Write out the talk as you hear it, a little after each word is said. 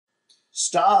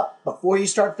stop before you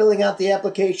start filling out the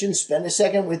application. Spend a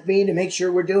second with me to make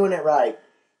sure we're doing it right.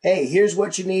 Hey, here's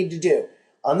what you need to do.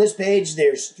 On this page,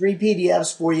 there's 3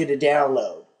 PDFs for you to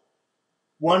download.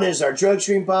 One is our drug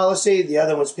screen policy. The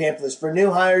other one's pamphlets for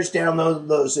new hires. Download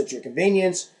those at your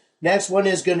convenience. Next one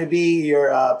is going to be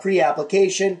your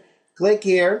pre-application. Click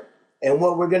here, and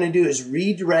what we're going to do is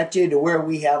redirect you to where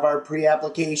we have our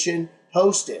pre-application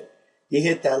posted. You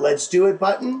hit that Let's Do It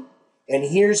button, and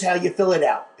here's how you fill it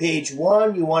out. Page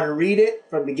 1, you want to read it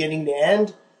from beginning to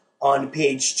end. On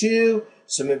page 2,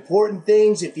 some important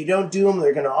things. If you don't do them,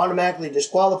 they're going to automatically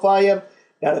disqualify you.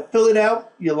 Now to fill it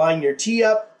out, you line your T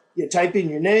up. You type in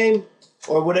your name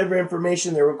or whatever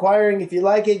information they're requiring. If you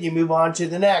like it, you move on to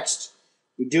the next.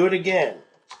 You do it again.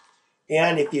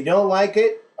 And if you don't like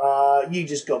it, you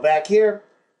just go back here,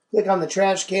 click on the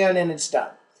trash can, and it's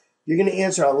done. You're going to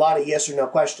answer a lot of yes or no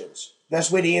questions.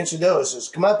 Best way to answer those is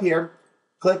come up here,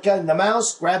 click on the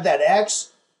mouse, grab that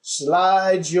X,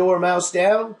 slide your mouse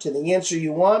down to the answer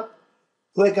you want,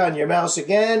 click on your mouse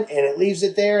again, and it leaves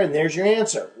it there, and there's your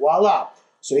answer. Voila.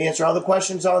 So you answer all the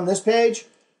questions on this page.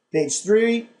 Page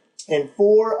 3 and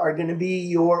 4 are going to be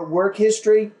your work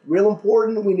history. Real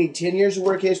important. We need 10 years of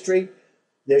work history.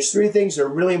 There's 3 things that are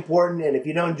really important, and if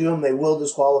you don't do them, they will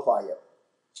disqualify you.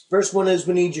 First one is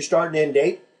we need your start and end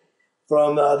date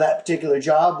from that particular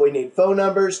job. We need phone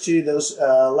numbers to those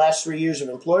last 3 years of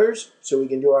employers so we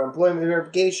can do our employment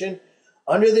verification.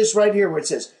 Under this right here where it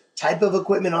says type of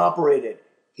equipment operated,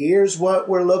 here's what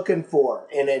we're looking for,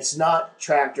 and it's not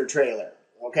tractor trailer.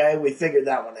 Okay, we figured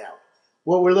that one out.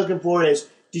 What we're looking for is,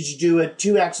 did you do a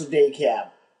 2-axle day cab,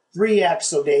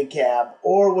 3-axle day cab,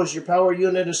 or was your power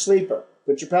unit a sleeper?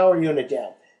 Put your power unit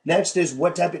down. Next is,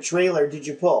 what type of trailer did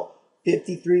you pull?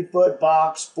 53-foot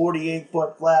box,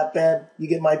 48-foot flatbed. You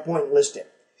get my point, list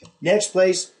it. Next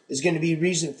place is going to be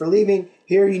reason for leaving.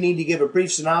 Here you need to give a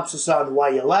brief synopsis on why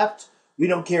you left. We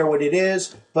don't care what it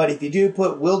is, but if you do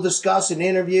put will discuss an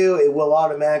interview, it will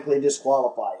automatically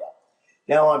disqualify you.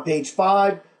 Now on page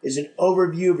 5 is an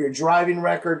overview of your driving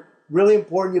record. Really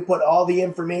important you put all the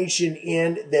information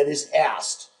in that is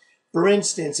asked. For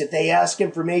instance, if they ask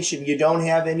information you don't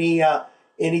have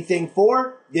anything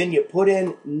for, then you put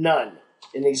in none.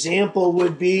 An example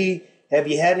would be, have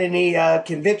you had any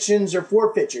convictions or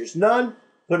forfeitures? None.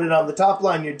 Put it on the top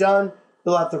line, you're done.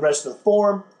 Fill out the rest of the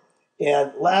form.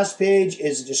 And last page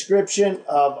is a description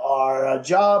of our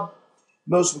job.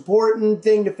 Most important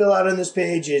thing to fill out on this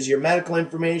page is your medical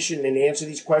information and answer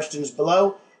these questions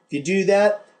below. If you do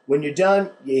that, when you're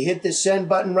done, you hit the send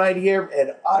button right here and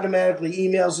it automatically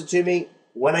emails it to me.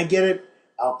 When I get it,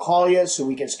 I'll call you so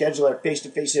we can schedule our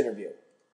face-to-face interview.